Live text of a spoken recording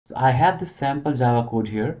So I have this sample Java code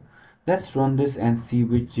here. Let's run this and see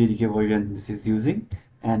which JDK version this is using,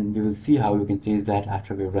 and we will see how we can change that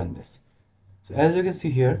after we run this. So as you can see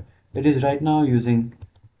here, it is right now using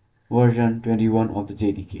version 21 of the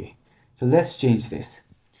JDK. So let's change this.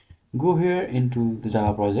 Go here into the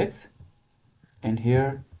Java projects, and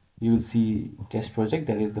here you will see test project,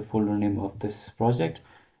 that is the folder name of this project.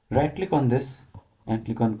 Right click on this and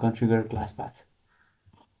click on configure class path.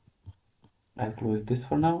 I'll close this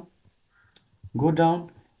for now. Go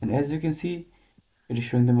down, and as you can see, it is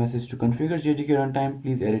showing the message to configure JDK runtime.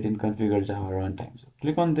 Please edit in configure Java runtime. So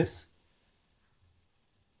click on this,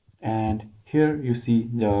 and here you see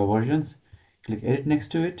Java versions. Click edit next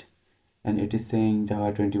to it, and it is saying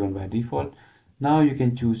Java 21 by default. Now you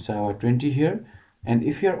can choose Java 20 here, and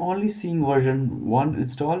if you're only seeing version 1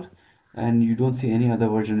 installed and you don't see any other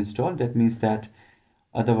version installed, that means that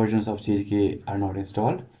other versions of JDK are not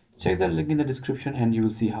installed. Check the link in the description and you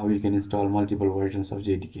will see how you can install multiple versions of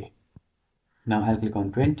JDK. Now I'll click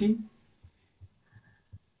on 20,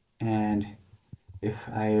 and if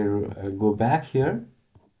I go back here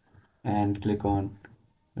and click on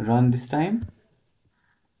run this time,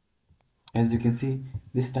 as you can see,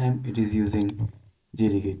 this time it is using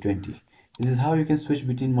JDK 20. This is how you can switch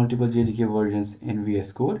between multiple JDK versions in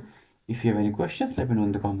VS Code. If you have any questions, let me know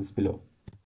in the comments below.